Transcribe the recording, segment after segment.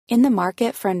In the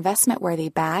market for investment-worthy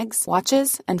bags,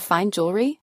 watches, and fine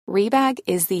jewelry, Rebag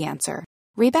is the answer.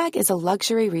 Rebag is a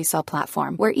luxury resale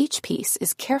platform where each piece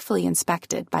is carefully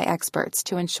inspected by experts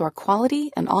to ensure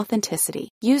quality and authenticity.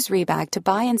 Use Rebag to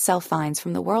buy and sell finds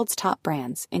from the world's top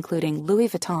brands, including Louis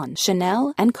Vuitton,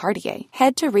 Chanel, and Cartier.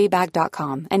 Head to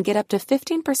Rebag.com and get up to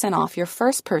 15% off your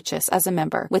first purchase as a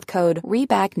member with code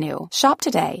REBAGNEW. Shop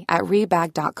today at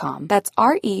Rebag.com. That's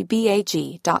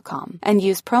REBAG.com. And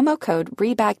use promo code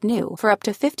REBAGNEW for up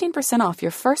to 15% off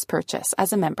your first purchase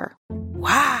as a member.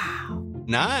 Wow!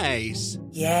 Nice.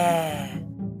 Yeah.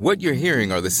 What you're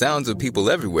hearing are the sounds of people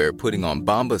everywhere putting on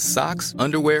Bombas socks,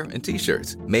 underwear, and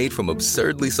T-shirts made from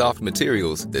absurdly soft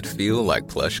materials that feel like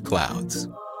plush clouds.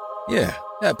 Yeah,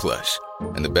 that plush.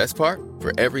 And the best part?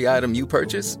 For every item you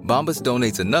purchase, Bombas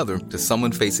donates another to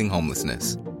someone facing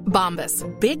homelessness. Bombas.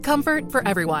 Big comfort for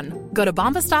everyone. Go to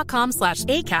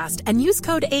bombas.com/ACAST and use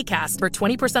code ACAST for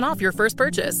 20% off your first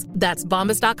purchase. That's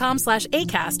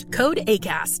bombas.com/ACAST. Code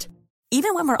ACAST.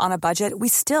 Even when we're on a budget, we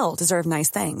still deserve nice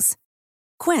things.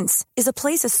 Quince is a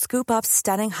place to scoop up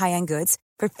stunning high-end goods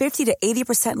for 50 to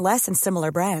 80% less than similar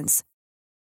brands.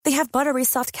 They have buttery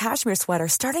soft cashmere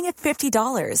sweaters starting at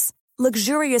 $50,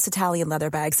 luxurious Italian leather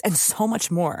bags, and so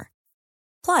much more.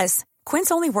 Plus,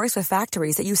 Quince only works with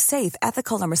factories that use safe,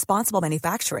 ethical, and responsible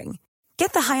manufacturing.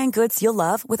 Get the high-end goods you'll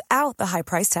love without the high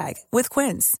price tag with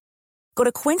Quince. Go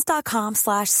to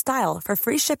quince.com/style for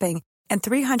free shipping and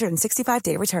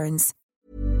 365-day returns.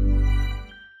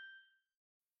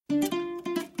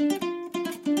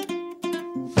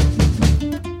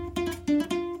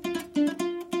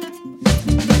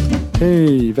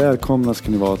 Hej, välkomna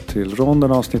ska ni vara till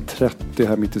ronden avsnitt 30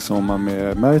 här mitt i sommar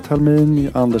med Märit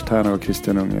Halmin, Anders Tärner och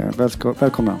Christian Unge.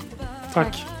 Välkomna.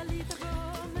 Tack.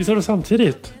 Vi sa det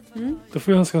samtidigt. Då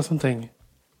får jag önska någonting.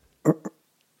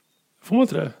 Får man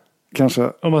inte det?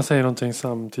 Kanske. Om man säger någonting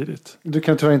samtidigt. Du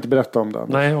kan tyvärr inte berätta om det.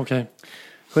 Nej, okej.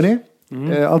 Hörrni,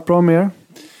 allt bra med er?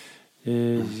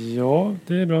 Ja,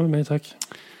 det är bra med mig, tack.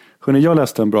 Hörrni, jag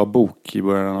läste en bra bok i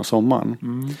början av sommaren.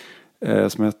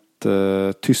 Som heter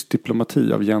Tyst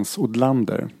diplomati av Jens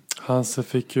Odlander. Han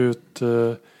fick ut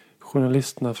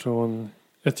journalisterna från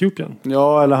Etiopien.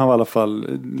 Ja, eller han var i alla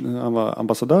fall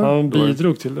ambassadör. Han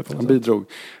bidrog till det på något sätt. Bidrog.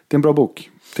 Det är en bra bok.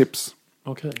 Tips.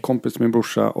 Okay. Kompis med min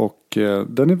brorsa och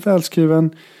den är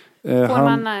välskriven.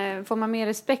 Får man mer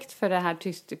respekt för det här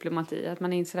tyst diplomati? Att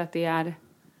man inser att det är...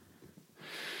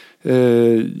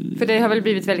 För det har väl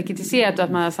blivit väldigt kritiserat och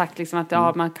att man har sagt liksom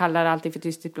att man kallar alltid för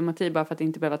tyst diplomati bara för att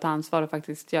inte behöva ta ansvar och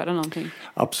faktiskt göra någonting.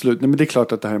 Absolut, nej, men det är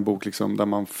klart att det här är en bok liksom, där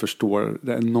man förstår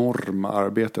det enorma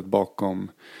arbetet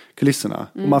bakom kulisserna.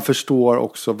 Och man förstår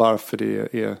också varför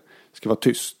det ska vara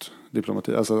tyst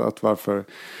diplomati. Alltså att varför...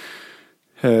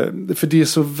 För det är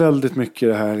så väldigt mycket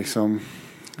det här liksom,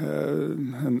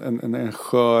 en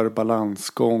skör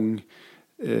balansgång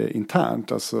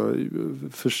internt, alltså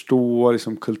förstå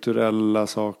liksom kulturella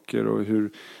saker och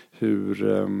hur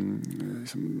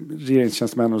liksom,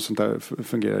 regeringstjänstemän och sånt där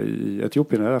fungerar i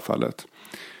Etiopien i det här fallet.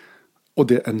 Och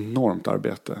det är enormt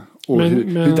arbete. Och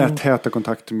hur där täta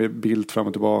kontakter med bild fram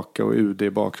och tillbaka och UD i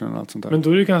bakgrunden och allt sånt där. Men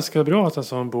då är det ganska bra att en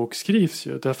sån bok skrivs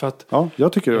ju. Därför att ja,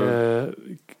 jag tycker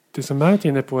det som är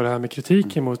inne på det här med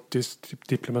kritiken mot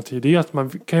diplomati, det är att man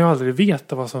kan ju aldrig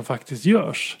veta vad som faktiskt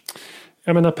görs.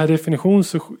 Jag menar, per definition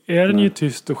så är den ju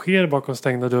tyst och sker bakom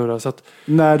stängda dörrar. Så att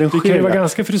det kan ju vara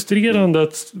ganska frustrerande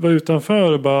att vara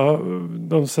utanför och bara,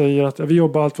 de säger att vi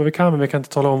jobbar allt vad vi kan men vi kan inte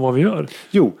tala om vad vi gör.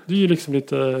 Jo. Det är ju liksom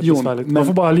lite besvärligt. Man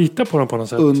får bara lita på dem på något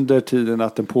sätt. Under tiden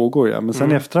att den pågår, ja. Men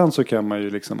sen efterhand så kan man ju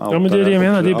liksom... Ja, men det är det jag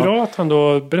menar. Det är bra att han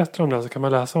då berättar om det, så kan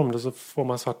man läsa om det så får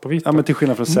man svart på vitt. Ja, men till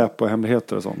skillnad från Säpo och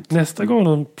hemligheter och sånt. Nästa gång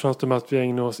de pratar om att vi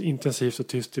ägnar oss intensivt och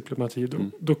tyst diplomati,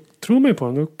 då tror man ju på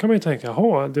dem. Då kan man ju tänka,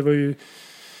 det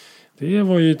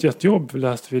var ju ett jättejobb,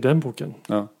 läste vi i den boken.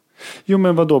 Ja. Jo,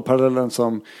 men vad då parallellen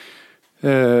som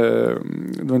det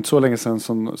var inte så länge sedan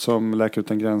som Läkare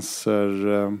utan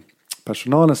gränser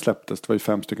personalen släpptes. Det var ju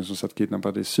 5 stycken som satt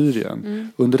kidnappade i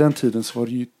Syrien. Under den tiden så var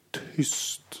det ju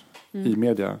tyst i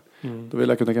media. Det var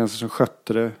Läkare utan gränser som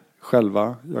skötte det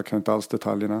själva. Jag kan inte alls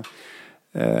detaljerna.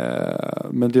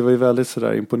 Men det var ju väldigt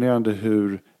sådär imponerande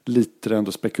hur lite det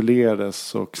ändå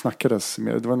spekulerades och snackades.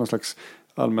 Det var någon slags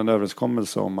allmän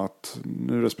överenskommelse om att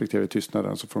nu respekterar vi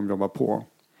tystnaden så får de jobba på.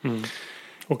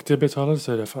 Och det betalades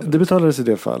i det fallet? Det betalades i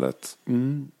det fallet.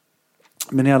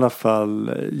 Men i alla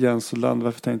fall, Jens Odlander,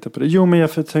 varför tänkte jag på det? Jo, men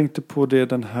jag tänkte på det,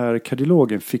 den här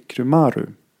kardiologen Fikru Maru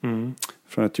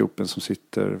från Etiopien som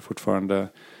sitter fortfarande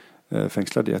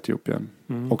fängslad i Etiopien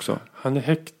också. Han är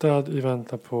häktad i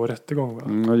väntan på rättegång,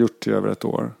 va? Har gjort det i över 1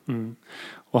 år.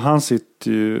 Och han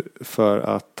sitter ju för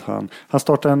att han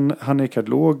startade han är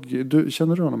kardiolog.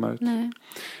 Känner du honom här? Nej.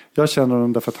 Jag känner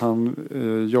honom därför att han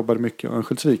jobbade mycket i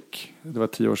Örnsköldsvik. Det var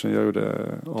 10 år sedan jag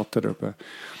gjorde AT där uppe.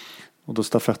 Och då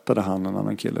stafettade han en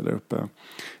annan kille där uppe.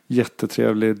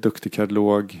 Jättetrevlig, duktig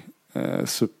kardiolog.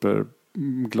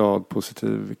 Superglad,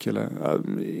 positiv kille.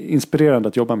 Inspirerande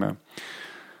att jobba med.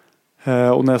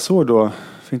 Och när jag såg då,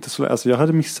 för inte så, alltså jag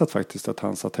hade missat faktiskt att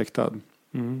han satt häktad.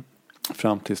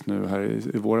 Fram tills nu här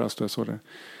i våras då jag såg det.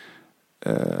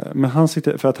 Men han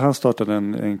sitter, för att han startade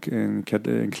en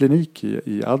klinik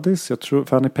i Addis. Jag tror,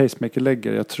 för han är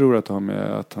pacemaker-läggare. Jag tror att det har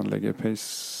med att han lägger opererar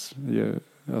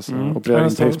han in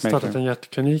pacemaker. startat en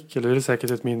hjärtklinik, eller är det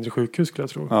säkert ett mindre sjukhus skulle jag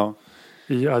tro. Ja.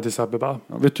 I Addis Abeba.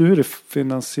 Ja, vet du hur det är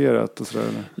finansierat och sådär?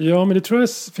 Eller? Ja, men det tror jag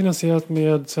är finansierat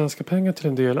med svenska pengar till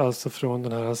en del. Alltså från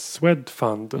den här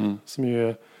Swedfund. Som ju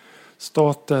är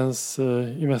statens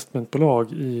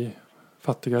investmentbolag i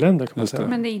fattiga länder kan man säga.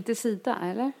 Men det är inte Sida,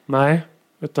 eller? Nej,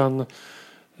 utan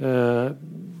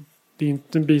det är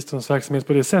inte en biståndsverksamhet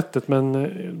på det sättet. Men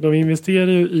de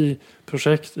investerar ju i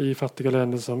projekt i fattiga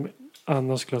länder som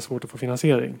annars skulle ha svårt att få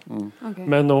finansiering. Okay.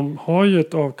 Men de har ju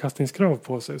ett avkastningskrav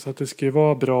på sig. Så att det ska ju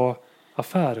vara bra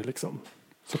affärer liksom.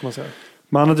 Så kan man säga.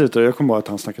 Men han har drivit det. Jag kommer ihåg att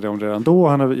han snackade om det redan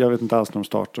då. Jag vet inte alls när de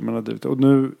startade. Men han har drivit det. Och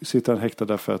nu sitter han häktad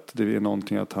därför att det är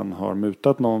någonting att han har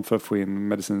mutat någon för att få in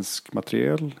medicinsk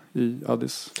material i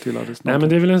Addis. Till Addis. Nej, men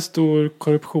det är väl en stor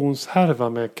korruptionshärva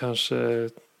med kanske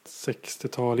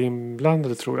 60-tal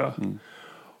inblandade tror jag.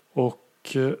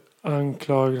 Och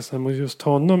anklagelsen mot just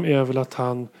honom är väl att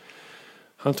han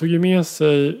tog ju med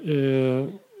sig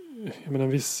en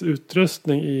viss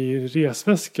utrustning i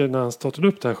resväskor när han startade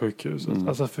upp det här sjukhuset.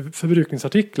 Alltså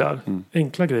förbrukningsartiklar.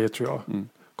 Enkla grejer tror jag.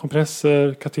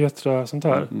 Kompresser, katetrar, sånt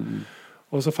där.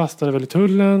 Och så fastnade väl i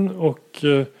tullen och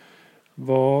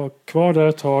var kvar där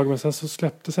ett tag. Men sen så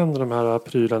släpptes ändå de här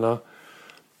prylarna.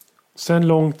 Sen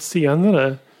långt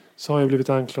senare så har jag blivit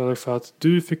anklagad för att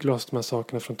du fick loss de här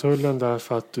sakerna från tullen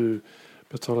därför att du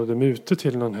betalade mutor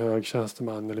till någon hög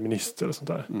tjänsteman eller minister och sånt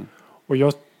där. Och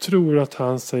jag tror att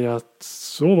han säger att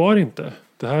så var det inte.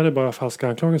 Det här är bara falska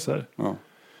anklagelser. Ja.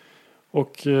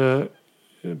 Och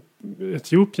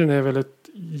Etiopien är väl ett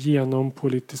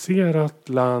genompolitiserat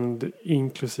land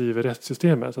inklusive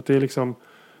rättssystemet. Att det är liksom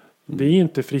det är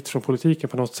inte fritt från politiken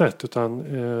på något sätt utan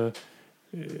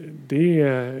det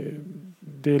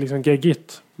är liksom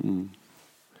geggigt.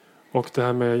 Och det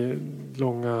här med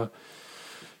långa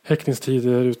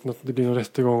häktningstider utan att det blir någon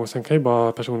rättegång och sen kan ju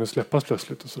bara personen släppas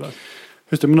plötsligt och sådär.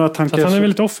 Just det, men några tankar så att han är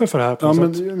väldigt offer för det här på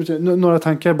något sätt. Några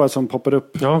tankar bara som poppar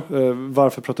upp. Ja.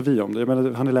 Varför pratar vi om det? Jag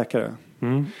menar, han är läkare.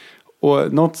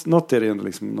 Och något är det ändå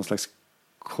liksom någon slags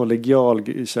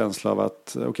kollegial känsla av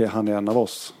att okej, han är en av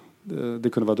oss. Det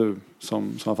kunde vara du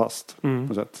som var fast på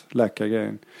något sätt.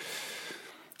 Läkargrejen.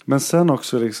 Men sen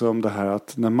också liksom det här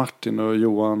att när Martin och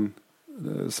Johan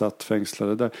satt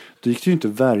fängslade där. Då gick det ju inte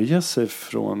att värja sig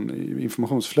från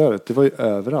informationsflödet. Det var ju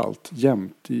överallt.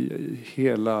 Jämt i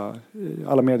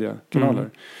alla mediekanaler.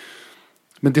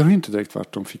 Men det har ju inte direkt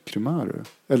varit de fick Krymaru.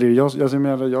 Eller jag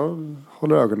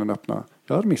håller ögonen öppna.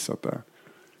 Jag har missat det.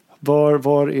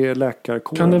 Var är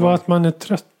läkarkåren? Kan det vara att man är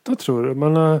trötta tror du?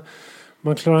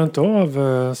 Man klarar inte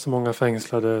av så många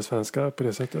fängslade svenskar på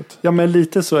det sättet. Ja men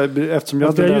lite så. Eftersom jag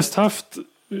hade just haft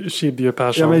Schibbye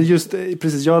Persson. Ja men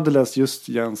precis, jag hade läst just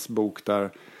Jens bok där.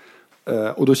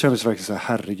 Och då kändes det verkligen så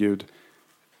här, herregud.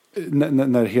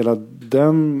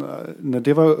 När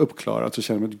det var uppklarat så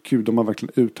kände jag att gud, de har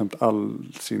verkligen uttömt all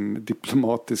sin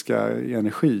diplomatiska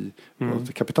energi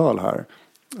och kapital här.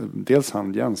 Dels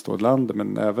han Jens då, landet,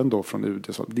 men även då från UD.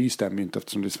 Så det stämmer ju inte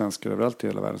eftersom det är svenskar överallt i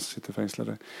hela världen som sitter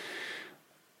fängslade.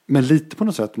 Men lite på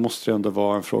något sätt måste det ändå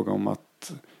vara en fråga om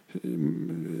att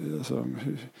alltså,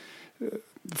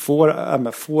 får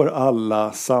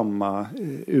alla samma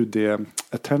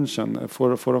UD-attention?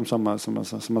 Får de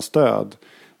samma stöd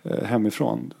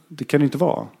hemifrån? Det kan det inte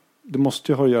vara. Det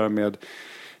måste ju ha att göra med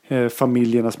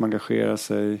familjerna som engagerar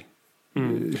sig.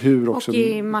 Hur också... Och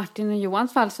i Martin och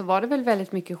Johans fall så var det väl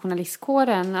väldigt mycket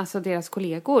journalistkåren, alltså deras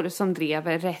kollegor som drev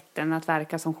rätten att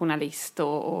verka som journalist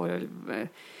och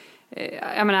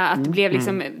jag menar att det blev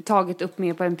liksom taget upp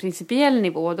mer på en principiell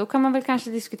nivå. Då kan man väl kanske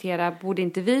diskutera, borde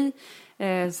inte vi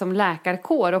som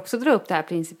läkarkår också dra upp det här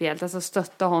principiellt, alltså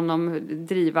stötta honom,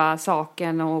 driva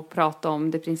saken och prata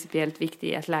om det principiellt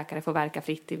viktiga att läkare får verka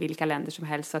fritt i vilka länder som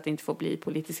helst så att det inte får bli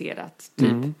politiserat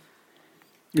typ.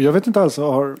 Jag vet inte alls,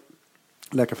 har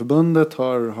Läkarförbundet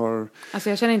har... Alltså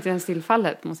jag känner inte den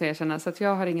stillfallet måste jag erkänna, så att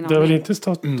jag har ingen aning. Det har väl inte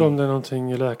stått om det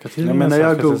någonting i Läkartidningen? Men när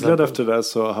jag googlade efter det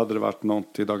så hade det varit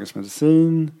något i Dagens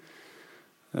Medicin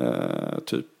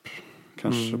typ.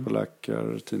 Kanske på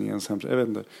Läkartidningens hemsida. Jag vet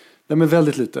inte. Nej, men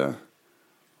väldigt lite.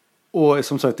 Och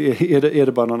som sagt, är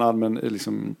det bara någon allmän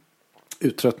liksom,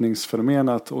 uttröttningsfenomen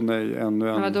att ännu en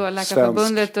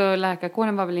Läkarförbundet och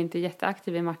läkarkåren var väl inte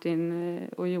jätteaktiv i Martin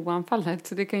och Johan-fallet.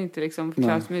 Så det kan ju inte liksom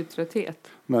förklaras med uttrötthet.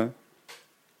 Nej.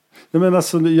 Men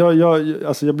alltså,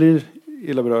 jag blir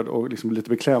illa berörd och liksom lite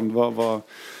beklämd.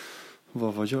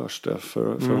 Vad görs det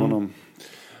för honom?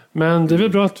 Men det är väl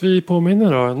bra att vi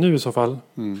påminner då, nu i så fall.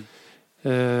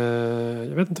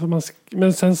 Jag vet inte vad man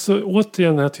men sen så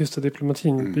återigen den här tysta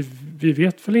diplomatin. Vi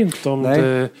vet väl inte om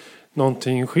det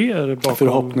någonting sker bakom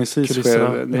förhoppningsvis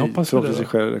kulisserna.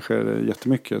 Sker det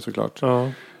jättemycket såklart. Ja.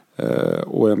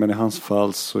 Och men i hans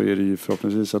fall så är det ju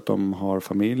förhoppningsvis att de har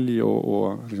familj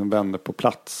och liksom vänner på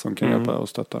plats som kan hjälpa och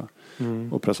stötta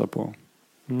och pressa på.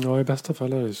 Ja, i bästa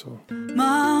fall är det så.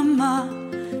 Mamma,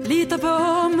 lita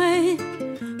på mig.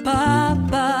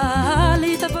 Pappa,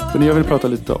 lita på mig. Men jag vill prata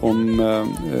lite om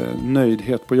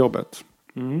nöjdhet på jobbet.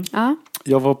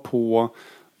 Jag var på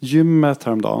gymmet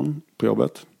häromdagen på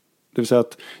jobbet. Det vill säga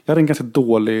att jag hade en ganska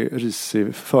dålig,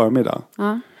 risig förmiddag.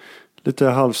 Lite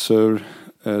halvsur.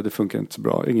 Det funkar inte så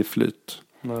bra. Inget flyt.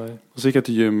 Nej. Och så gick jag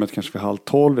till gymmet kanske vid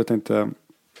 11:30. Jag tänkte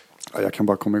jag kan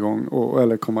bara komma igång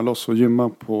eller komma loss och gymma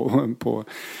på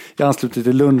i anslutning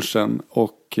till lunchen.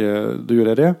 Och då gjorde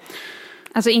jag det.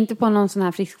 Alltså inte på någon sån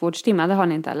här friskvårdstimme, det har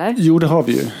ni inte eller? Jo, det har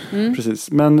vi ju.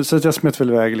 Precis. Men så att jag smet väl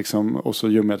iväg liksom, och så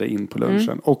gymmade in på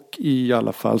lunchen. Och i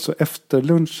alla fall så efter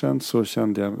lunchen så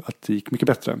kände jag att det gick mycket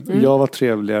bättre. Jag var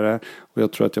trevligare och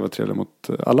jag tror att jag var trevlig mot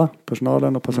alla,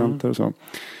 personalen och patienter och så.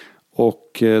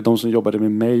 Och de som jobbade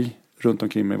med mig runt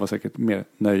omkring mig var säkert mer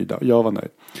nöjda. Jag var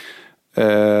nöjd.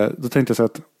 Då tänkte jag så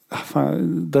att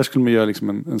där skulle man göra liksom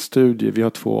en studie. Vi har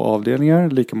 2 avdelningar,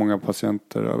 lika många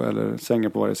patienter eller sängar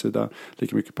på varje sida,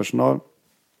 lika mycket personal.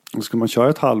 Och skulle man köra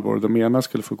ett halvår, de ena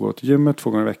skulle få gå till gymmet 2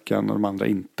 gånger i veckan och de andra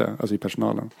inte, alltså i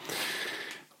personalen.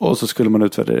 Och så skulle man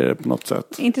utvärdera det på något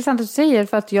sätt. Intressant att du säger,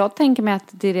 för att jag tänker mig att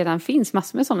det redan finns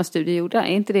massor med sådana studier gjorda.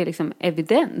 Är inte det liksom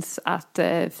evidens att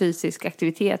fysisk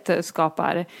aktivitet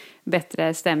skapar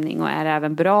bättre stämning och är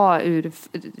även bra ur,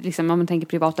 liksom, om man tänker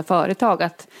privata företag,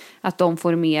 att de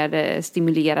får mer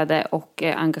stimulerade och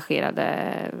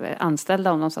engagerade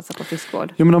anställda om de satsar på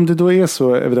friskvård? Ja, men om det då är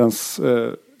så evidens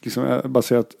liksom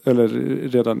baserat eller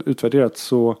redan utvärderat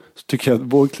så tycker jag att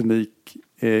vår klinik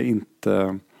är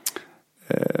inte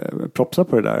propsar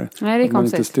på det där. Nej, det är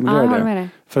konstigt. Inte stimulerar det.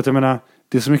 För att jag menar,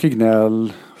 det är så mycket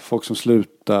gnäll, folk som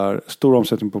slutar, stor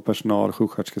omsättning på personal,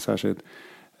 sjuksköterskor särskilt.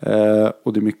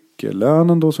 Och det är mycket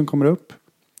lönen då som kommer upp.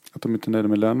 Att de inte är nöjda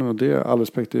med lönen, och det är all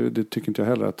respekt, det tycker inte jag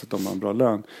heller att de har en bra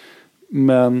lön.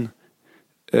 Men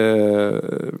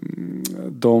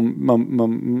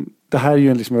det här är ju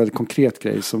en liksom väldigt konkret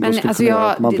grej som då skulle kunna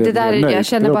göra att man blir nöjd. Jag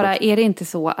känner bara, är det inte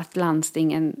så att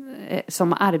landstingen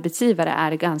som arbetsgivare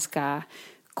är ganska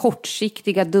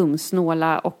kortsiktiga,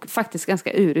 dumsnåla och faktiskt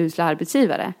ganska urusla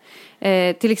arbetsgivare?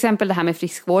 Till exempel det här med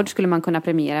friskvård skulle man kunna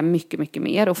premiera mycket, mycket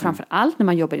mer, och framförallt när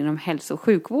man jobbar inom hälso- och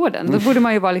sjukvården. Då borde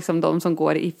man ju vara liksom de som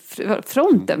går i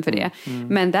fronten för det.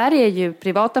 Men där är ju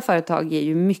privata företag ger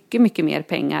ju mycket, mycket mer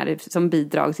pengar som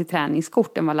bidrag till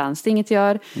träningskort än vad landstinget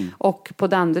gör. Och på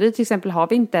Danderyd till exempel har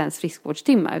vi inte ens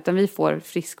friskvårdstimmar, utan vi får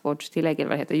friskvårdstillägg eller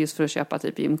vad det heter, just för att köpa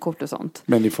typ gymkort och sånt.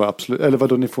 Men ni får absolut, eller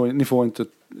vadå, ni får inte.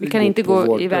 Vi kan inte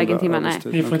gå iväg en timme, nej.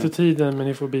 Ni får inte tiden, men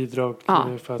ni får bidrag. Ja,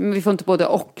 men vi får inte både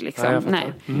och liksom.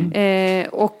 Nej.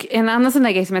 Och en annan sån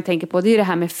där grej som jag tänker på, det är det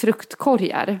här med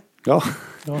fruktkorgar. Ja.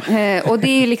 Och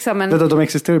det är liksom de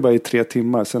existerar bara i 3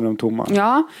 timmar, sen är de tomma.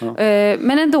 Ja.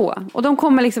 Men ändå. Och de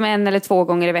kommer liksom 1 eller 2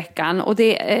 gånger i veckan. Och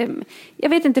det, jag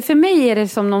vet inte, för mig är det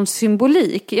som någon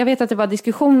symbolik. Jag vet att det var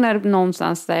diskussioner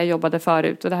någonstans där jag jobbade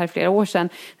förut, och det här är flera år sedan,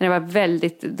 när det var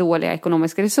väldigt dåliga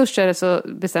ekonomiska resurser, så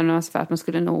bestämde man sig för att man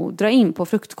skulle nog dra in på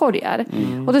fruktkorgar.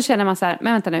 Och då känner man så här,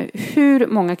 men vänta nu, hur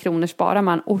många kronor sparar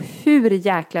man och hur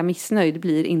jäkla missnöjd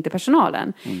blir inte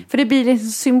personalen? För det blir en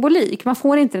symbolik. Man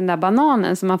får inte den där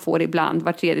bananen som man får ibland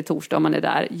var 3:e torsdag om man är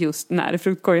där just när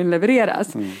fruktkorgen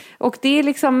levereras. Och det är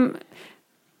liksom,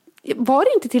 var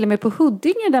det inte till och med på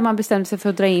Huddinge där man bestämde sig för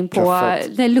att dra in på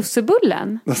den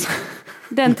lussebullen?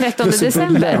 Den 13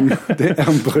 december. Det är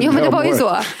en bulle. Jo, men det var ju så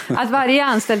att varje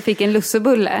anställd fick en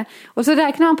lussebulle. Och så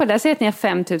räknar man på det där, säger att ni har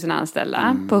 5 000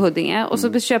 anställda på Huddinge. Och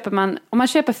så köper man, om man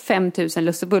köper 5 000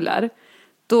 lussebullar,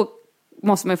 då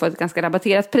måste man ju få ett ganska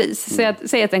rabatterat pris. Så jag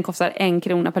säger att den kostar 1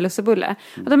 krona per lussebulle.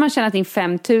 Och då har man tjänat in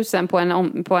 5 000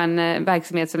 på en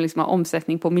verksamhet som liksom har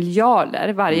omsättning på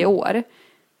miljarder varje år.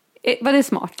 Var det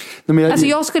smart?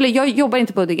 Nej, jag jobbar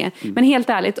inte på Huddinge. Men helt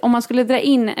ärligt, om man skulle dra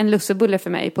in en lussebulle för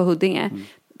mig på Huddinge,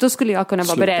 då skulle jag kunna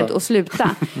vara beredd att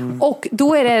sluta. Och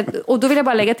då vill jag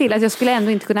bara lägga till att jag skulle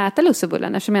ändå inte kunna äta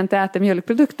lussebullen eftersom jag inte äter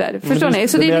mjölkprodukter. Förstår ni?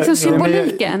 Så det är liksom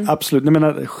symboliken. Absolut. Jag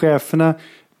menar, cheferna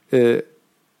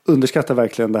underskattar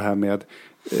verkligen det här med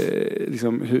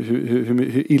liksom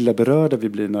hur illa berörda vi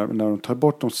blir när de tar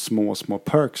bort de små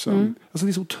perksen. Alltså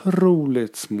det är så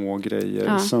otroligt små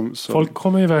grejer. Som... Folk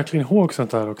kommer ju verkligen ihåg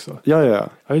sånt där också. Ja,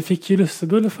 vi fick ju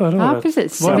lussebulle förra året. Ja,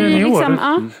 precis. Var det i år?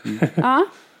 Ja.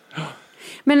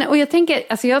 Men, och jag tänker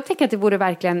att det vore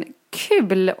verkligen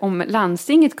kul om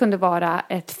landstinget kunde vara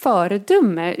ett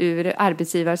föredöme ur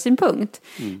arbetsgivarsynpunkt.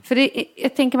 För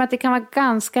jag tänker mig att det kan vara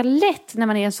ganska lätt när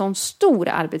man är en sån stor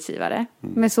arbetsgivare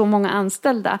med så många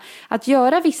anställda att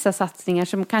göra vissa satsningar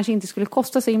som kanske inte skulle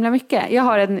kosta så himla mycket. Jag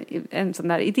har en sån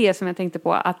där idé som jag tänkte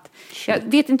på att jag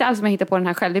vet inte alls om jag hittar på den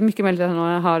här själv. Det är mycket möjligt att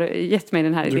någon har gett mig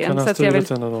den här idén. Så att jag vill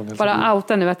bara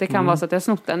outa nu att det kan vara så att jag har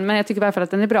snott den. Men jag tycker i alla fall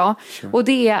att den är bra. Och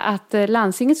det är att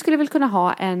landstinget skulle väl kunna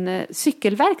ha en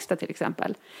cykelverkstad till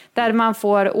exempel. Där man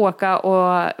får åka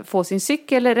och få sin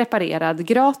cykel reparerad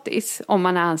gratis om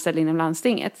man är anställd inom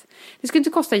landstinget. Det skulle inte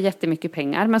kosta jättemycket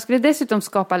pengar. Man skulle dessutom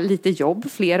skapa lite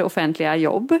jobb, fler offentliga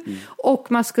jobb.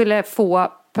 Och man skulle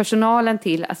få personalen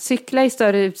till att cykla i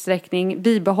större utsträckning,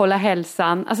 bibehålla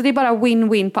hälsan. Alltså det är bara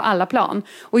win-win på alla plan.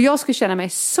 Och jag skulle känna mig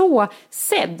så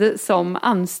sedd som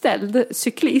anställd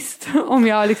cyklist om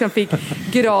jag liksom fick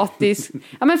gratis.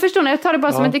 Ja men förstår ni, jag tar det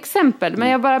bara som ett exempel. Men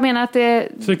jag bara menar att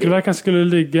cykelverkan skulle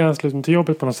ligga i anslutning till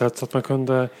jobbet på något sätt så att man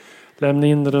kunde lämna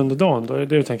in det under dagen då? Är det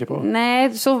du tänker på?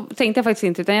 Nej, så tänkte jag faktiskt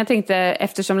inte. Utan jag tänkte,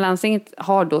 eftersom landstinget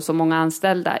har då så många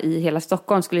anställda i hela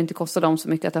Stockholm skulle det inte kosta dem så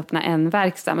mycket att öppna en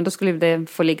verkstad. Men då skulle det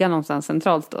få ligga någonstans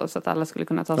centralt då. Så att alla skulle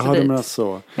kunna ta sig dit. Men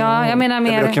så. Ja, jag menar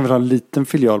mer... Jag kan väl ha en liten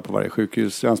filial på varje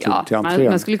sjukhus i anslutning till entrén.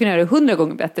 Man skulle kunna göra det 100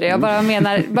 gånger bättre. Jag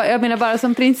menar bara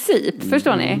som princip.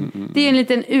 Förstår ni? Det är en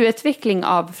liten utveckling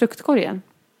av fruktkorgen.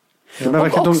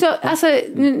 Och också, alltså,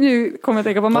 nu kommer jag att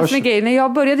tänka på massor med grejer. När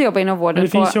jag började jobba inom vården. Men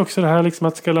det finns ju också det här liksom,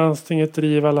 att ska landstinget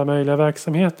driva alla möjliga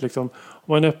verksamheter. Liksom.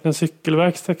 Om man öppnar en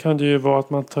cykelverkstad kan det ju vara att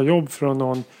man tar jobb från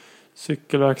någon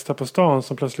cykelverkstad på stan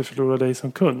som plötsligt förlorar dig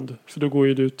som kund. För då går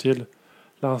ju du till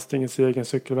landstingets egen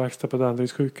cykelverkstad på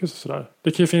Danderyds sjukhus och sådär.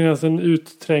 Det kan ju finnas en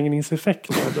utträngningseffekt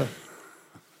av det.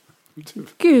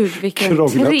 Gud, vilken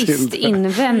trist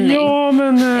invändning. Ja,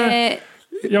 men...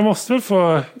 jag måste väl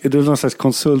få... Är du någon slags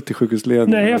konsult i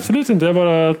sjukhusledningen? Nej, absolut inte. Jag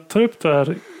bara tar upp det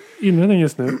här invändningen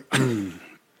just nu.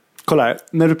 Kolla här.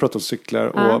 När du pratar om cyklar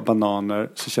och bananer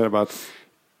så känner jag bara att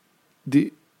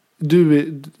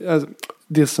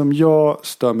det som jag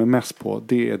stör mig mest på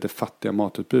det är det fattiga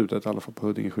matutbudet i alla fall på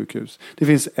Huddinge sjukhus. Det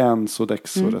finns en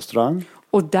Sodexo-restaurang.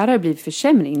 Och där har det blivit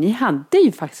försämring. Ni hade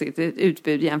ju faktiskt ett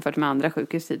utbud jämfört med andra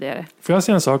sjukhus tidigare. Får jag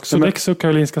säga en sak? Sodexo och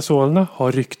Karolinska Solna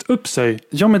har ryckt upp sig.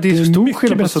 Ja, men det är så stor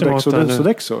skillnad på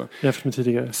Sodexo. Jämfört med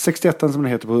tidigare. 61an som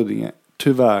den heter på Huddinge.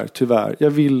 Tyvärr. Jag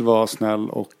vill vara snäll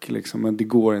och liksom, men det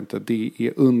går inte. Det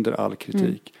är under all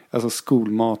kritik. Alltså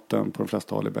skolmaten på de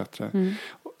flesta håll är bättre.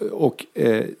 Och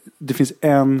det finns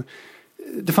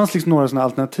det fanns liksom några sådana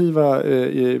alternativa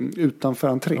utanför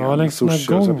entrén. Ja, längs med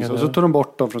gången. Och så tar de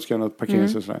bort dem för att göra något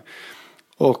parkerings och sådär.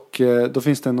 Och då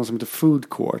finns det någon som heter Food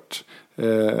Court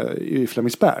i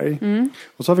Flemingsberg.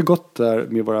 Och så har vi gått där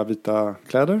med våra vita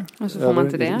kläder. Och så får man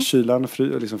inte det. Kylan,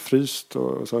 liksom fryst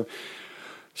och så.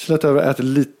 Kylat över, äter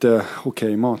lite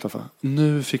okej mat. Alltså.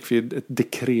 Nu fick vi ett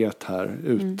dekret här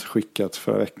utskickat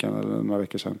förra veckan eller några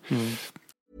veckor sedan.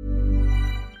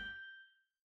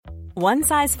 One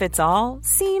size fits all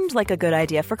seemed like a good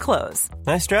idea for clothes.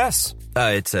 Nice dress.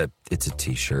 It's a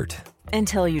t-shirt.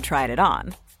 Until you tried it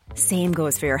on. Same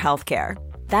goes for your healthcare.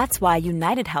 That's why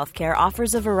United Healthcare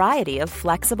offers a variety of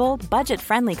flexible,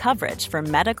 budget-friendly coverage for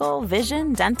medical,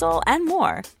 vision, dental, and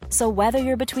more. So whether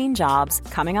you're between jobs,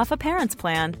 coming off a parent's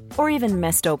plan, or even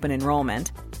missed open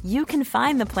enrollment, you can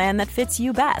find the plan that fits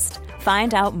you best.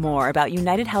 Find out more about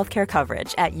United Healthcare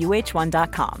coverage at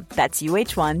uh1.com. That's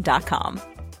uh1.com.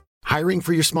 Hiring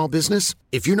for your small business?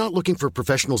 If you're not looking for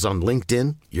professionals on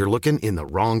LinkedIn, you're looking in the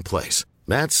wrong place.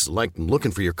 That's like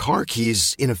looking for your car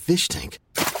keys in a fish tank.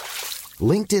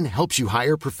 LinkedIn helps you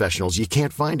hire professionals you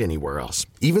can't find anywhere else,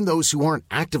 even those who aren't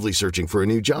actively searching for a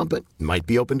new job but might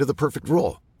be open to the perfect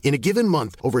role. In a given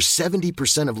month, over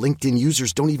 70% of LinkedIn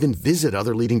users don't even visit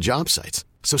other leading job sites.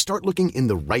 So start looking in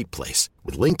the right place.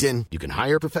 With LinkedIn, you can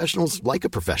hire professionals like a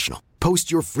professional.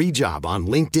 Post your free job on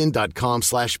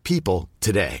linkedin.com/people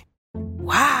today.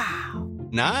 Wow.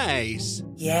 Nice.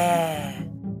 Yeah.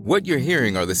 What you're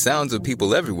hearing are the sounds of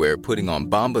people everywhere putting on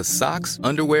Bombas socks,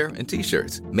 underwear, and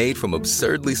T-shirts made from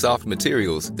absurdly soft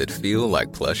materials that feel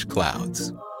like plush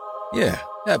clouds. Yeah,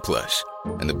 that plush.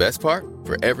 And the best part?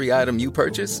 For every item you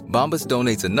purchase, Bombas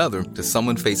donates another to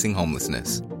someone facing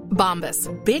homelessness. Bombas.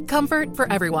 Big comfort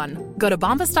for everyone. Go to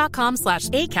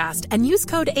bombas.com/ACAST and use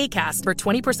code ACAST for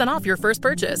 20% off your first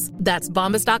purchase. That's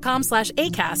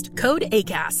bombas.com/ACAST. Code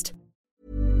ACAST.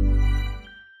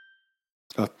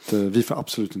 Att vi får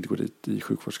absolut inte gå dit i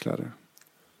sjukvårdskläder.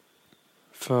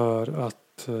 För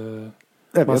att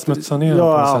man smutsar ner.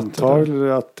 Jag antar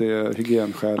att det är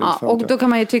hygienskäl. Ja, och då kan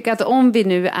man ju tycka att om vi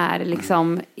nu är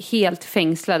liksom helt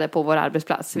fängslade på vår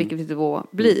arbetsplats, vilket vi då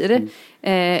blir,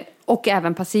 och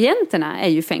även patienterna är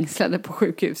ju fängslade på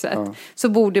sjukhuset, så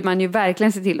borde man ju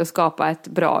verkligen se till att skapa ett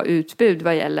bra utbud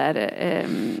vad gäller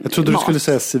jag trodde mat. Du skulle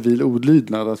säga civil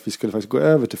olydnad, att vi skulle faktiskt gå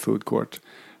över till food court.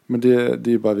 Men det är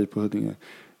ju bara vi på Huddinge.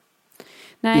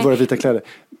 Nej. I våra vita kläder.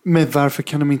 Men varför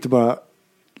kan de inte bara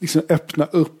liksom öppna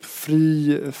upp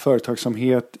fri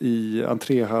företagsamhet i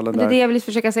entréhallen? Det är det jag vill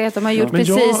försöka säga, att de har gjort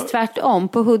precis tvärtom.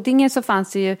 På Huddinge så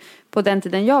fanns det ju, på den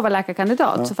tiden jag var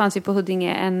läkarkandidat, så fanns ju på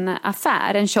Huddinge en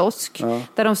affär, en kiosk,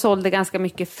 där de sålde ganska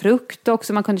mycket frukt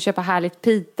också. Man kunde köpa härligt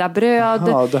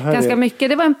pitabröd. Ganska mycket.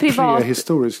 Det var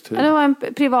en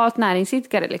privat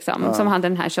näringsidkare liksom, som hade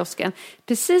den här kiosken.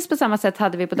 Precis på samma sätt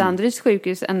hade vi på Danderyds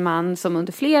sjukhus en man som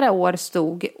under flera år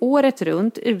stod året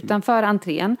runt utanför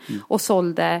entrén och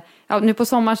sålde, nu på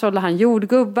sommar sålde han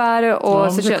jordgubbar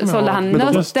och så sålde han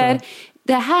nötter.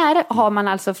 Det här har man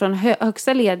alltså från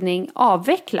högsta ledning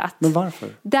avvecklat. Men varför?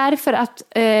 Därför att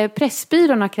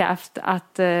Pressbyrån har krävt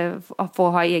att få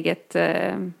ha eget...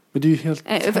 Men det är ju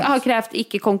helt har krävt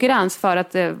icke-konkurrens för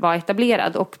att vara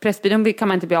etablerad. Och Pressbyrån kan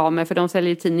man inte bli av med, för de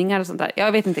säljer tidningar och sånt där.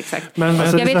 Jag vet inte exakt. Men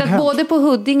jag vet att både på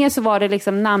Huddinge så var det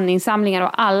liksom namninsamlingar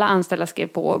och alla anställda skrev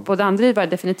på. På Danderyd var det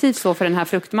definitivt så för den här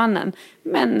fruktmannen.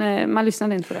 Men man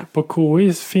lyssnade inte på det. På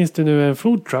KI finns det nu en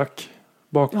food truck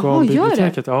bakom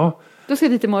biblioteket. Ja. Då ska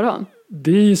jag dit imorgon.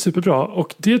 Det är superbra.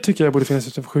 Och det tycker jag borde finnas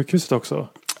utanför sjukhuset också.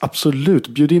 Absolut,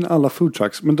 bjud in alla food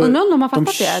trucks. Men undrar om de har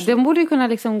fattat det. De borde ju kunna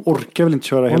liksom... orkar väl inte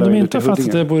köra hela vägen till Huddinge. Om de inte har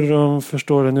fattat det borde de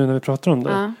förstå det nu när vi pratar om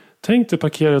det. Tänk dig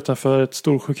parkera utanför ett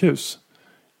storsjukhus.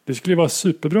 Det skulle ju vara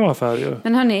superbra affär ju.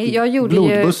 Men hörni, jag gjorde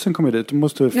Blodbussen kommer dit.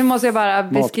 Nu måste jag bara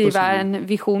beskriva en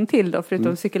vision till då,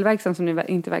 förutom cykelverksam som ni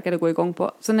inte verkade gå igång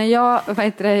på. Så när jag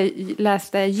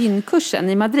läste gynkursen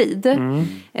i Madrid,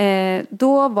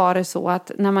 då var det så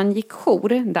att när man gick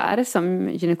jour där som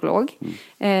gynekolog,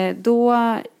 då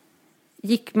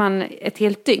gick man ett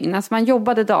helt dygn. Alltså man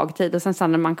jobbade dagtid och sen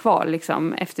stannade man kvar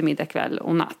liksom eftermiddag, kväll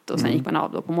och natt. Och sen gick man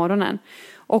av då på morgonen.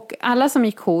 Och alla som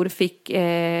gick jour fick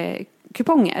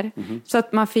kuponger. Så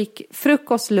att man fick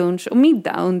frukost, lunch och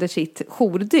middag under sitt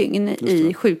jourdygn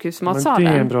i sjukhusmatsalen.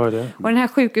 Men det är en bra idé. Och den här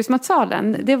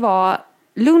sjukhusmatsalen, det var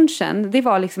lunchen, det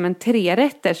var liksom en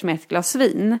 3-rätters med ett glas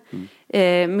vin.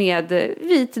 Med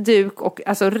vit duk och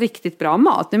alltså riktigt bra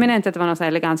mat. Nu menar jag inte att det var någon sån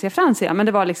här elegantia fransia, men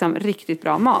det var liksom riktigt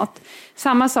bra mat.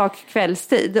 Samma sak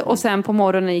kvällstid. Och sen på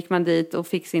morgonen gick man dit och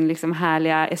fick sin liksom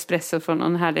härliga espresso från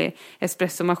någon härlig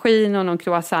espressomaskin och någon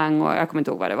croissant och jag kommer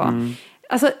inte ihåg vad det var.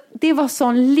 Alltså det var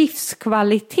sån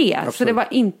livskvalitet. Absolut. Så det var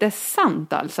inte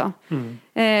sant alltså.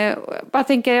 Bara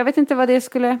tänker, jag vet inte vad det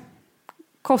skulle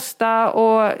kosta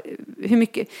och hur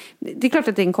mycket. Det är klart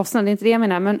att det är en kostnad, det är inte det jag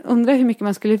menar. Men undrar hur mycket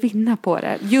man skulle vinna på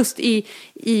det. Just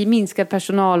i minskad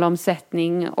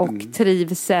personalomsättning och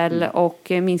trivsel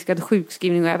och minskad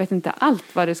sjukskrivning och jag vet inte allt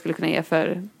vad det skulle kunna ge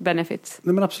för benefits.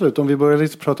 Nej men absolut, om vi börjar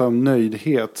lite prata om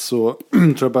nöjdhet så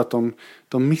tror jag bara att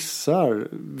de missar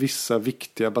vissa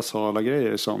viktiga basala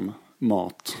grejer som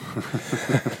mat.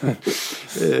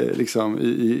 Liksom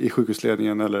i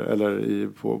sjukhusledningen eller i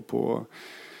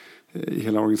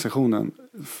hela organisationen.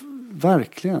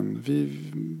 Verkligen.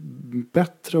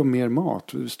 Bättre och mer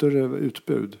mat. Större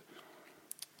utbud.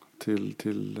 Till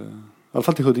i alla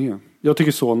fall till Huddinge. Jag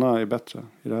tycker Solna är bättre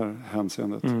i det här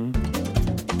hänseendet.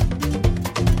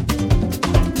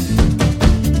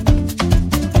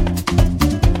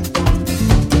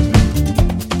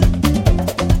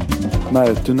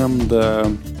 Marit, du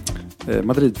nämnde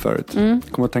Madrid förut.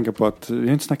 Kommer att tänka på att vi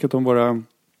har inte snackat om våra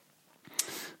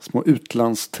små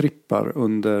utlandstrippar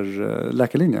under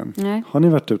läkarlinjen. Nej. Har ni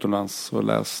varit utomlands och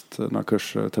läst några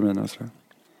kurser, terminer och sådär?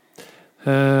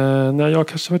 Nej, jag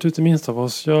kanske varit ute minst av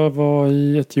oss. Jag var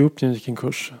i Etiopien och gick en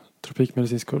kurs.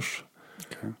 Tropikmedicinsk kurs.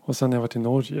 Okay. Och sen har jag varit i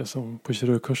Norge som på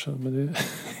kirurgkursen. Men det är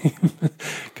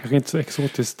kanske inte så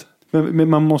exotiskt. Men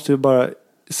man måste ju bara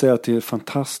säga att det är en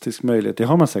fantastisk möjlighet. Det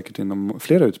har man säkert inom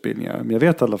flera utbildningar. Men jag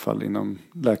vet i alla fall inom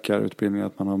läkarutbildningar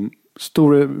att man har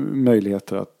stora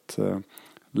möjligheter att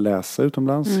läsa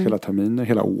utomlands hela terminer,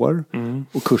 hela år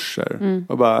och kurser.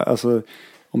 Och bara, alltså,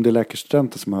 om det är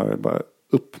läkarstudenter som hör, bara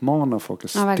uppmana folk att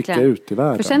sticka ut i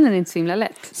världen. För sen är det inte så himla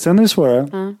lätt. Sen är det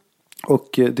svårare.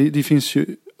 Och det finns ju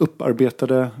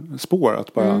upparbetade spår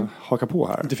att bara haka på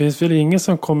här. Det finns väl ingen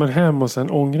som kommer hem och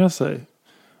sen ångrar sig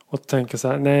och tänker så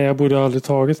här: nej, jag borde aldrig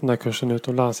tagit den där kursen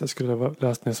utomlands, jag skulle ha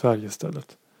läst den i Sverige istället.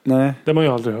 Nej. Det har man ju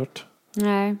aldrig hört.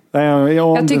 Nej.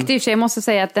 Jag tyckte i och för sig, jag måste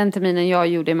säga att den terminen jag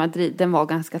gjorde i Madrid, den var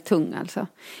ganska tung alltså.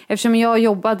 Eftersom jag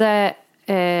jobbade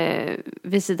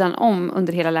vid sidan om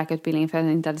under hela läkarutbildningen för att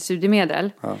jag inte hade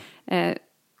studiemedel. Ja.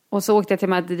 Och så åkte jag till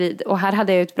Madrid och här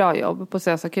hade jag ett bra jobb på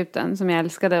SÖS-akuten som jag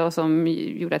älskade och som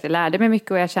gjorde att jag lärde mig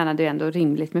mycket och jag tjänade ju ändå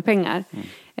rimligt med pengar.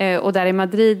 Och där i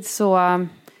Madrid så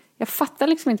jag fattade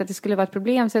liksom inte att det skulle vara ett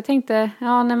problem så jag tänkte,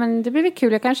 men det blir väl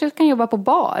kul, jag kanske kan jobba på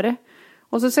bar.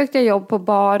 Och så sökte jag jobb på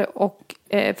bar och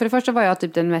för det första var jag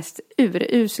typ den mest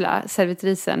urusla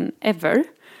servitrisen ever.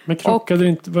 Men var det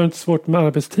inte svårt med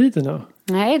arbetstiderna?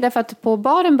 Nej, därför att på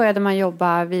baren började man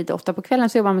jobba vid 8 på kvällen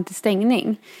så jobbade man till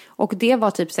stängning. Och det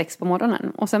var typ 6 på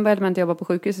morgonen. Och sen började man inte jobba på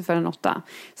sjukhuset förrän 8.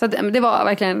 Så det var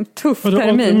verkligen en tuff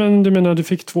termin. Men du menar du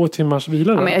fick 2 timmars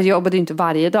vila då? Ja, men jag jobbade inte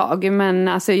varje dag. Men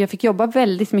alltså, jag fick jobba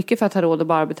väldigt mycket för att ha råd att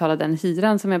bara betala den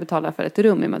hyran som jag betalar för ett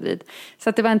rum i Madrid. Så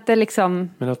att det var inte liksom...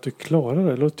 Men att du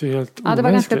klarade det låter ju helt omänskligt. Ja, det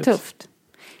var ganska tufft.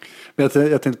 Men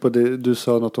jag tänkte på det, du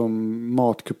sa något om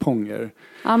matkuponger.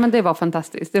 Ja, men det var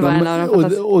fantastiskt. Det var en av de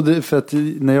fantastiska. Och det, för att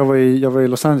när jag var i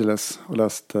Los Angeles och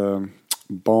läste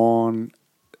barn,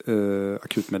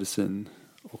 akutmedicin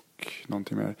och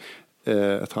någonting mer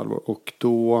ett halvår. Och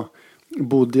då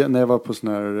bodde jag, när jag var på sån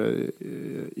här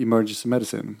emergency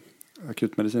medicine,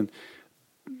 akutmedicin.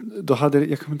 Då hade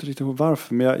jag kommer inte riktigt ihåg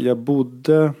varför, men jag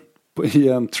bodde i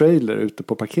en trailer ute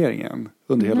på parkeringen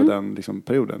under hela den liksom,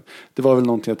 perioden. Det var väl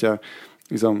någonting att jag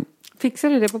liksom...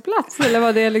 Fixade du det på plats eller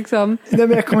var det liksom... Nej,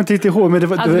 men jag kommer inte riktigt ihåg. Men det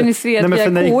var, administrerat via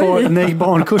när jag gick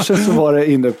barnkursen så var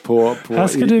det inne på här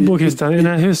ska du bo, Christian, i den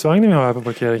här husvagnen vi har här på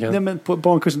parkeringen. Nej, men på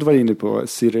barnkursen då var jag inne på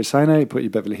Cedars-Sinai i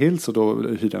Beverly Hills och då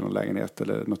hyrde jag någon lägenhet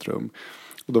eller något rum.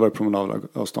 Och då var det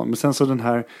promenadavstånd. Men sen så den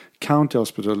här County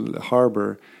Hospital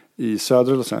Harbor i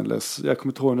södra Los Angeles. Jag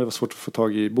kommer inte ihåg när det var svårt att få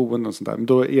tag i boenden och sånt där. Men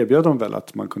då erbjöd de väl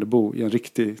att man kunde bo i en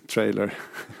riktig trailer.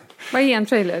 Vad är en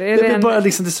trailer? Är det bara,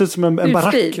 liksom, det ser ut som en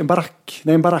barack.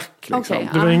 Nej, en barack. Liksom. Okay,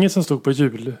 det var inget som stod på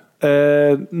hjul?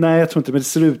 Nej, jag tror inte. Men det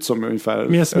ser ut som ungefär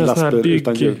en lastbil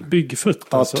utan hjul.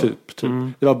 Byggfutt alltså? Ja, typ.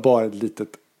 Det var bara ett litet,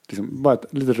 liksom, bara ett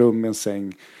litet rum med en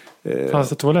säng. Fanns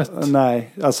det toalett? Nej,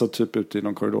 alltså typ ute i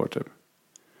någon korridor typ.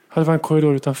 Det var en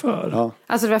korridor utanför? Ja.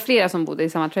 Alltså det var flera som bodde i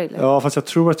samma trailer? Ja, fast jag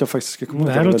tror att jag faktiskt ska komma ihåg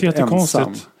att jag var väldigt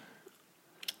ensam.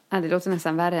 Ja, det låter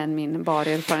nästan värre än min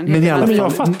barerfarenhet. Men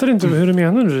jag fattar inte hur du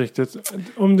menar du riktigt.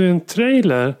 Om det är en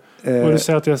trailer och du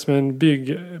säger att det är som en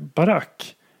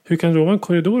byggbarack. Hur kan det då vara en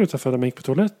korridor utanför där man gick på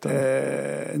toaletten?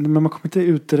 Men man kom inte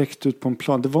ut direkt ut på en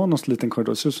plan. Det var någon liten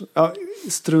korridor. Så,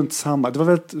 strunt samma. Det var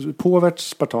väldigt påvärt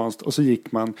spartanskt. Och så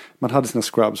gick man hade sina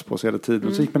scrubs på sig hela tiden.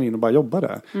 Och så gick man in och bara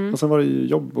jobbade. Och sen var det ju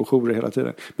jobb och jourer hela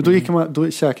tiden. Men då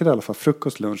käkade jag i alla fall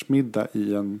frukost, lunch, middag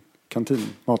i en kantin,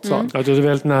 matsal. Ja, det är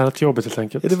väldigt nära till jobbet helt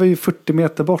enkelt. Ja, det var ju 40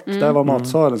 meter bort. Där var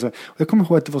matsalen. Och jag kommer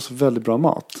ihåg att det var så väldigt bra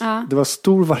mat. Ja. Det var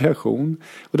stor variation.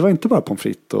 Och det var inte bara pommes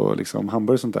frites och liksom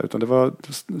hamburgare och sånt där. Utan det var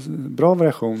bra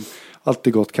variation.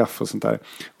 Alltid gott kaffe och sånt där.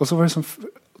 Och så var det som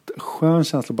skön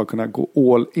känsla att bara kunna gå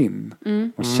all in.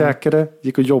 Man käkade,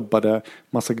 gick och jobbade.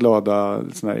 Massa glada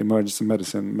såna här emergency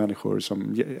medicine människor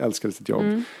som älskade sitt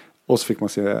jobb. Och så fick man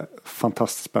se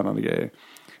fantastiskt spännande grejer.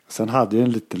 Sen hade jag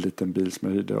en liten bil som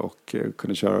jag hyrde och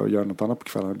kunde köra och göra något annat på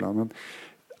kvällen ibland. Men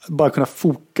bara kunna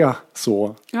foka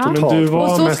så. Ja. Men du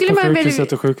var mest på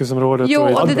sjukhuset och sjukhusområdet. Jo,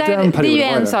 och det är ju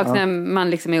en sak när man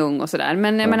liksom är ung och sådär.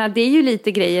 Men jag menar, det är ju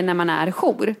lite grejer när man är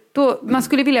jour. Då, man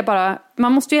skulle vilja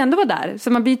man måste ju ändå vara där.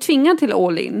 Så man blir tvingad till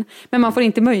all in. Men man får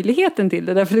inte möjligheten till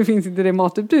det därför det finns inte det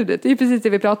matutbudet. Det är ju precis det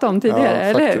vi pratade om tidigare,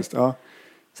 eller hur? Ja.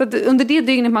 Så att under det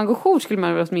dygnet man går jour skulle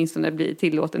man väl åtminstone bli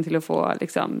tillåten till att få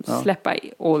liksom, släppa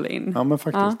all in. Ja, men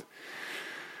faktiskt.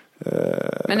 Ja.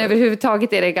 Men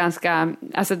överhuvudtaget är det ganska,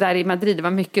 alltså där i Madrid det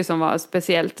var mycket som var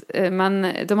speciellt.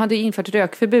 De hade ju infört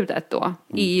rökförbudet då,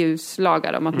 EUs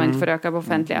lagar om att man inte får röka på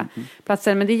offentliga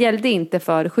platser. Men det gällde inte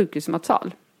för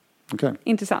sjukhusmatsal. Okay.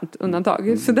 Intressant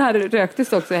undantag. Så där röktes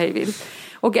det också hejvilt.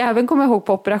 Och även kommer jag ihåg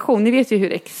på operation. Ni vet ju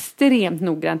hur extremt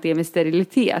noggrant det är med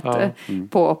sterilitet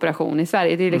på operation i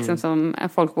Sverige. Det är liksom som,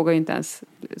 folk vågar ju inte ens,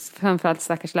 framförallt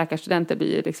stackars läkarstudenter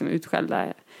blir ju liksom utskällda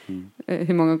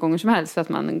hur många gånger som helst för att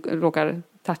man råkar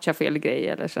toucha fel grej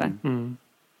eller sådär.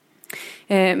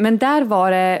 Men där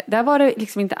var det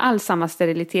liksom inte alls samma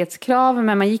sterilitetskrav,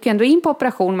 men man gick ju ändå in på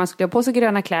operation, man skulle ha på sig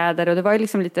gröna kläder och det var ju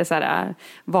liksom lite så här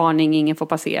varning, ingen får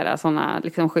passera, sådana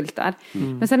liksom skyltar.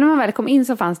 Men sen när man väl kom in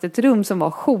så fanns det ett rum som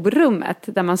var jourrummet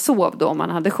där man sov då om man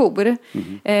hade jour.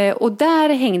 Och där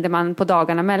hängde man på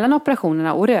dagarna mellan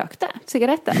operationerna och rökte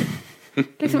cigaretter.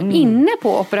 Liksom inne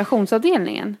på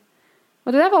operationsavdelningen.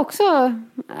 Och det där var också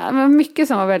mycket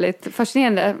som var väldigt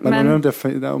fascinerande. Men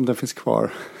om det finns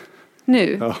kvar.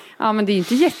 Nu? Ja, men det är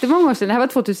inte jättemånga år sedan. Det här var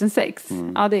 2006.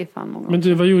 Ja, det är fan många år. Men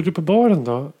du, vad gjorde du på baren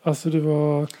då? Alltså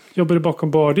jobbade du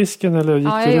bakom bardisken eller gick du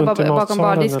runt i matsalen? Ja, jag jobbade bakom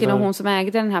bardisken eller? Och hon som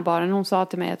ägde den här baren, hon sa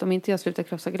till mig att om inte jag slutar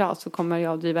krossa glas så kommer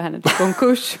jag att driva henne till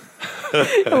konkurs.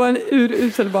 Jag var en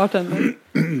urusel bartender.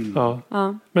 Ja.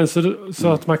 Men så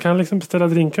att man kan liksom beställa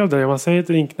drinkar av dig. Om man säger ett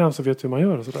drinknamn så vet du hur man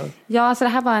gör och sådär. Ja, alltså det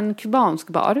här var en kubansk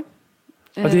bar.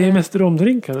 Ja, det är mest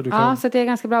romdrinkar du kan. Ja, så det är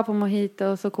ganska bra på mojito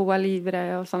och så Cuba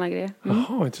Libre och sådana grejer.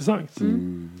 Jaha, intressant.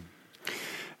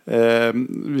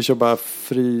 Vi kör bara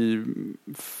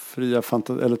fria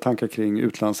eller tankar kring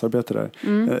utlandsarbete där.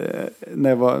 När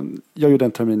jag gjorde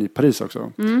en termin i Paris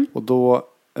också. Och då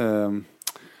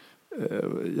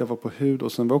jag var på hud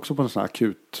och sen var jag också på en sån här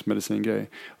akut medicingrej.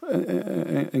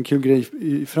 En kul grej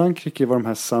i Frankrike var de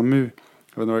här SAMU.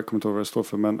 Jag vet inte, jag kommer inte ihåg vad det står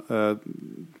för, men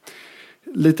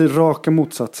lite raka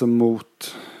motsatsen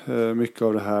mot mycket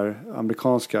av det här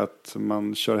amerikanska, att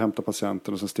man kör och hämtar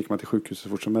patienten och sen sticker man till sjukhuset så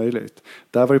fort som möjligt.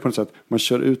 Där var det på något sätt, man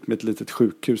kör ut med ett litet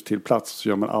sjukhus till plats så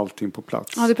gör man allting på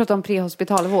plats. Ja, du pratar om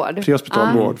prehospitalvård.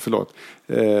 Prehospitalvård,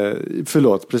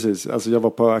 förlåt, precis. Alltså jag var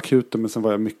på akuten men sen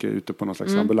var jag mycket ute på någon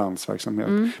slags ambulansverksamhet.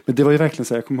 Men det var ju verkligen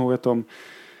så här, jag kommer ihåg att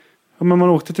man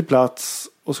åkte till plats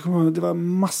och så det var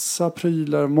massa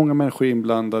prylar, många människor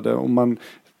inblandade och man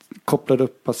kopplade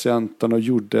upp patienten och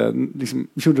gjorde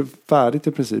färdigt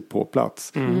i princip på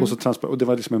plats. Och det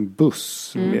var liksom en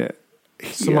buss med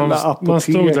så man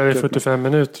stod där i 45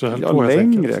 minuter och höll på.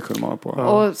 Längre kunde man ha på.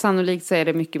 Ja. Och sannolikt så är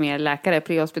det mycket mer läkare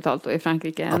prehospitalt i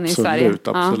Frankrike än i Sverige.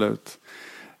 Absolut.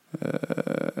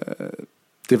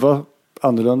 Det var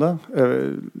annorlunda. Jag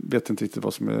vet inte riktigt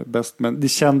vad som är bäst, men det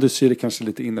kändes ju det kanske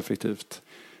lite ineffektivt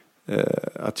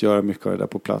att göra mycket av det där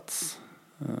på plats.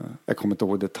 Jag kommer inte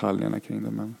ihåg detaljerna kring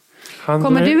det, men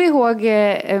kommer du ihåg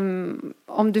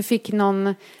om du fick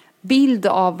någon bild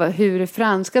av hur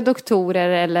franska doktorer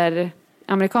eller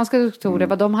amerikanska doktorer,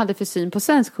 vad de hade för syn på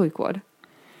svensk sjukvård?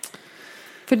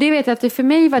 För det vet jag att för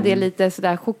mig var det lite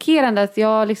sådär chockerande att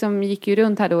jag liksom gick ju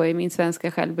runt här då i min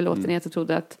svenska självbelåtenhet och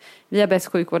trodde att vi har bäst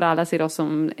sjukvård och alla ser oss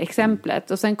som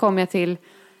exemplet. Och sen kom jag till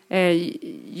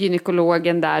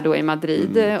gynekologen där då i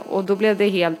Madrid och då blev det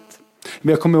helt...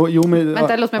 Men jag kommer ihåg,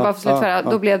 vänta, låt mig bara få slutföra.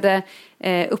 Då blev det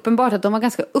uppenbart att de var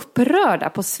ganska upprörda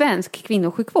på svensk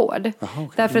kvinnosjukvård.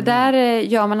 Därför där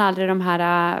gör man aldrig de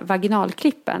här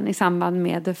vaginalklippen i samband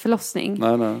med förlossning.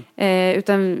 Nej.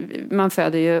 Utan man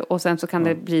föder ju och sen så kan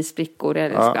det bli sprickor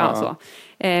eller så.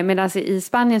 Medan i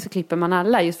Spanien så klipper man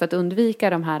alla just för att undvika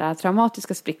de här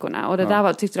traumatiska sprickorna. Och det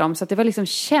där tyckte de, så att det var liksom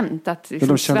känt att liksom,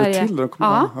 men de kände Sverige... till det?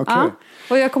 Ja.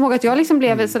 Och jag kommer ihåg att jag liksom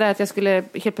blev sådär att jag skulle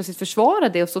helt plötsligt försvara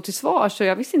det och stå till svar. Så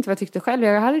jag visste inte vad jag tyckte själv.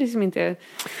 Jag hade liksom inte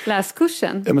läst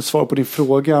kursen. Ja, men svar på din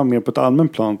fråga mer på ett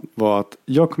allmänt plan var att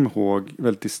jag kommer ihåg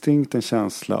väldigt distinkt en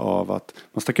känsla av att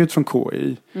man stack ut från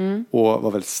KI och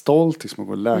var väldigt stolt. Liksom, man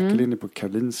går läkarlinje på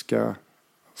Karolinska.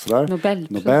 Sådär.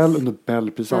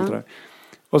 Nobelpris och allt det där.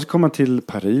 Och så kom man till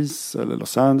Paris eller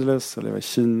Los Angeles eller i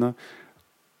Kina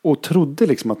och trodde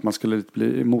liksom att man skulle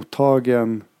bli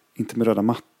mottagen, inte med röda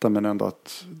mattan men ändå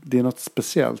att det är något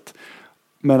speciellt.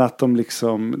 Men att de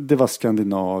liksom, det var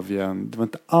Skandinavien, det var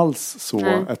inte alls så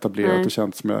etablerat och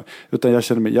känt som jag, utan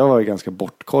jag var ganska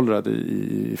bortkollrad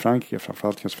i Frankrike,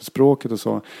 framförallt kanske för språket och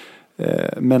så.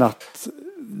 Men att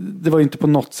det var inte på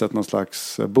något sätt någon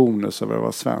slags bonus över att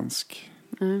vara svensk.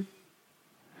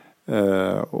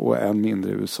 Och än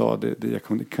mindre i USA. Jag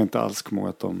kan inte alls komma ihåg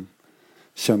att de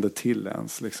kände till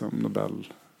ens liksom Nobel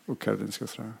och Karolinska och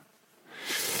sådär.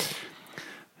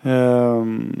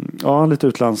 Ja, lite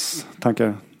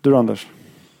utlandstankar. Du, Anders?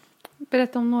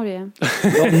 Berätta om Norge.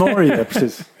 Ja, Norge,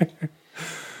 precis.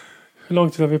 Hur lång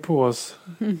tid har vi på oss?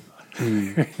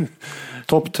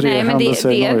 Topp 3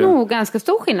 händelser i Norge. Det är nog ganska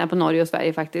stor skillnad på Norge och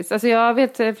Sverige faktiskt. Alltså jag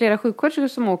vet flera sjuksköterskor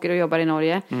som åker och jobbar i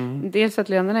Norge. Dels för att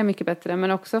lönerna är mycket bättre,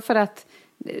 men också för att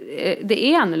det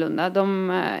är annorlunda. De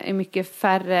är mycket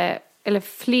färre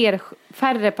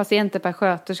patienter per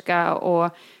sköterska,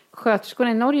 och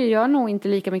sköterskorna i Norge gör nog inte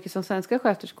lika mycket som svenska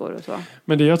sköterskor och så.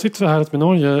 Men det jag tyckte var härligt med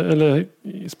Norge, eller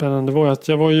spännande, var att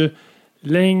jag var ju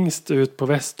längst ut på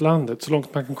västlandet, så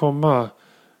långt man kan komma.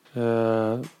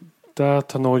 Där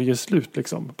tar Norge slut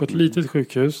liksom, på ett litet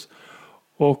sjukhus.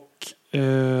 Och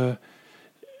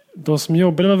de som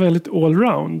jobbade var väldigt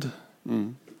allround.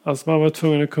 Alltså man var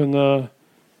tvungen att kunna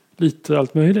lite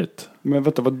allt möjligt. Men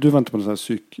vänta, du var inte på någon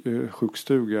sån här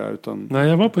sjukstuga utan... Nej,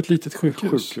 jag var på ett litet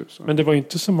sjukhus. Men det var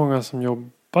inte så många som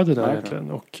jobbade där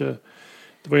egentligen. Och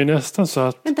det var ju nästan så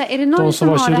att... Vänta, är det någon som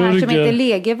har det här som heter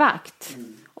legevakt?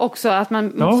 Också att man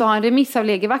måste ha en remiss av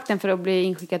legevakten för att bli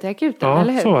inskickad till akuten,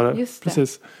 eller hur? Ja, så var det. Just det.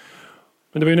 Precis.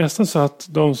 Men det var ju nästan så att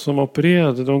de som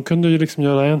opererade, de kunde ju liksom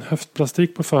göra en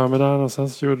höftplastik på förmiddagen och sen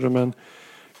så gjorde de en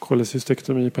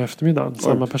kolesystektomi på eftermiddagen.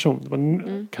 Samma person. Det var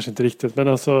kanske inte riktigt, men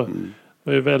alltså det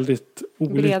var ju väldigt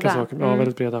olika breda saker. Ja,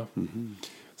 väldigt breda.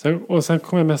 Sen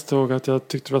kom jag mest ihåg att jag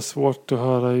tyckte det var svårt att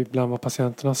höra ibland vad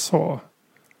patienterna sa.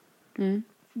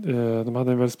 De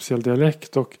hade en väldigt speciell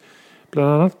dialekt och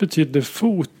bland annat betydde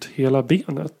fot hela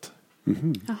benet.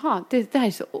 Jaha, det här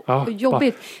är så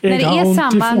jobbigt.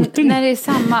 När det är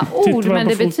samma ord men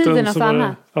det betyder något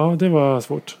annat. Ja, det var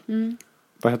svårt.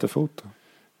 Vad heter fot då?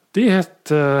 Det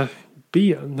hette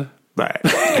ben. Nej.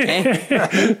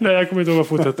 Nej, jag kommer inte ihåg vad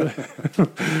fot hette.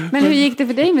 Men hur gick det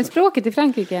för dig med språket i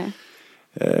Frankrike?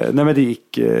 Nej, men det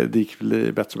gick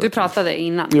bättre. Du pratade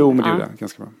innan? Jo, men det gjorde jag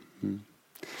ganska bra.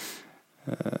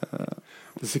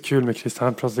 Det är så kul med Christian,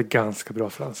 han pratade ganska bra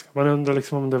franska. Man undrar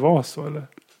liksom om det var så eller?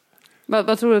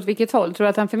 Vad tror du åt vilket håll? Tror du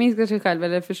att han förminskar sig själv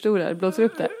eller förstorar? Blåser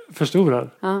upp det? Förstorar?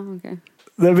 Ja, okej.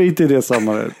 Det är inte i det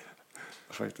sammanhanget.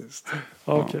 Faktiskt.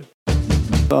 Okej.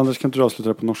 Anders, kan inte du avsluta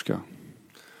det på norska?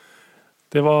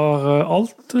 Det var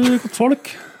allt gott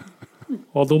folk.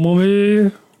 Och då må vi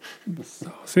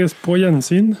ses på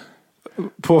gensyn.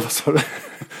 På vad sa du?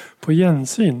 På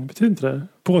gensyn, betyder inte det?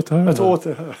 På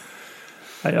återhörande.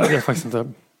 Nej, jag vet faktiskt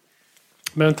inte.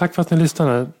 Men tack för att ni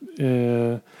lyssnade.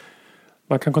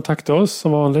 Man kan kontakta oss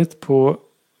som vanligt på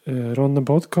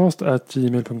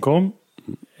rondenpodcast@gmail.com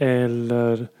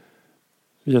eller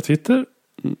via Twitter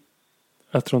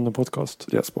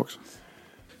 @rondenpodcast. Yes, box.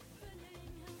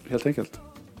 Helt enkelt.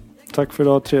 Tack för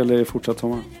idag. Trevlig fortsatt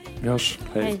sommar. Vi hörs.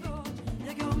 Hej.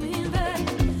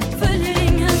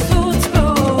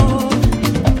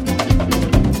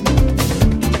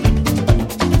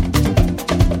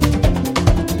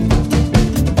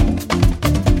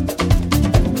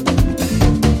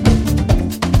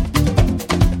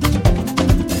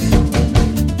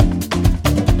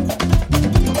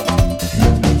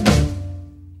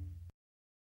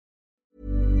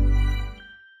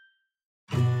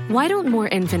 Why don't more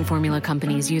infant formula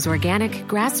companies use organic,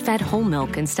 grass-fed whole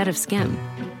milk instead of skim?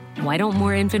 Why don't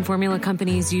more infant formula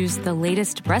companies use the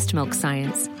latest breast milk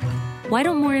science? Why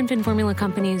don't more infant formula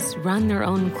companies run their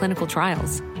own clinical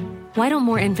trials? Why don't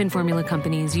more infant formula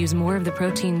companies use more of the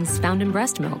proteins found in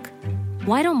breast milk?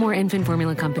 Why don't more infant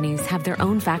formula companies have their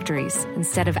own factories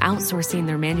instead of outsourcing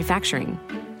their manufacturing?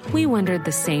 We wondered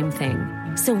the same thing.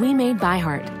 So we made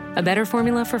ByHeart, a better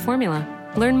formula for formula.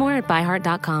 Learn more at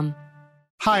byheart.com.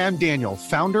 Hi, I'm Daniel,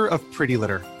 founder of Pretty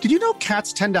Litter. Did you know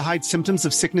cats tend to hide symptoms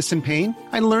of sickness and pain?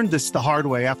 I learned this the hard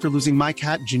way after losing my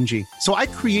cat, Gingy. So I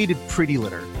created Pretty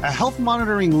Litter, a health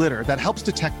monitoring litter that helps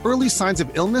detect early signs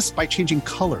of illness by changing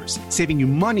colors, saving you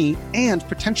money and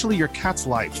potentially your cat's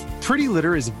life. Pretty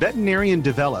Litter is veterinarian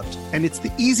developed, and it's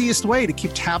the easiest way to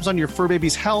keep tabs on your fur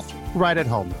baby's health right at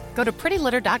home. Go to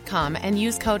prettylitter.com and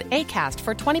use code ACAST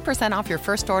for 20% off your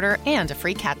first order and a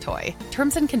free cat toy.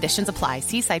 Terms and conditions apply.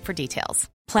 See site for details.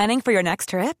 Planning for your next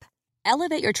trip?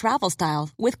 Elevate your travel style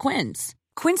with Quince.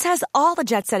 Quince has all the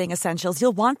jet-setting essentials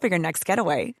you'll want for your next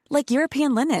getaway, like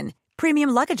European linen, premium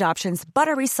luggage options,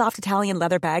 buttery soft Italian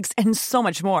leather bags, and so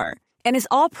much more. And is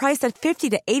all priced at 50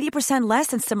 to 80% less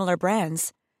than similar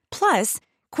brands. Plus,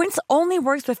 Quince only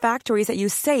works with factories that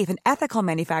use safe and ethical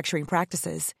manufacturing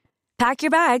practices. Pack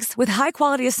your bags with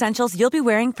high-quality essentials you'll be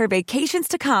wearing for vacations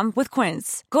to come with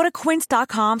Quince. Go to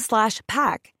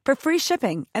quince.com/pack for free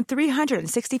shipping and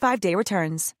 365-day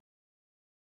returns.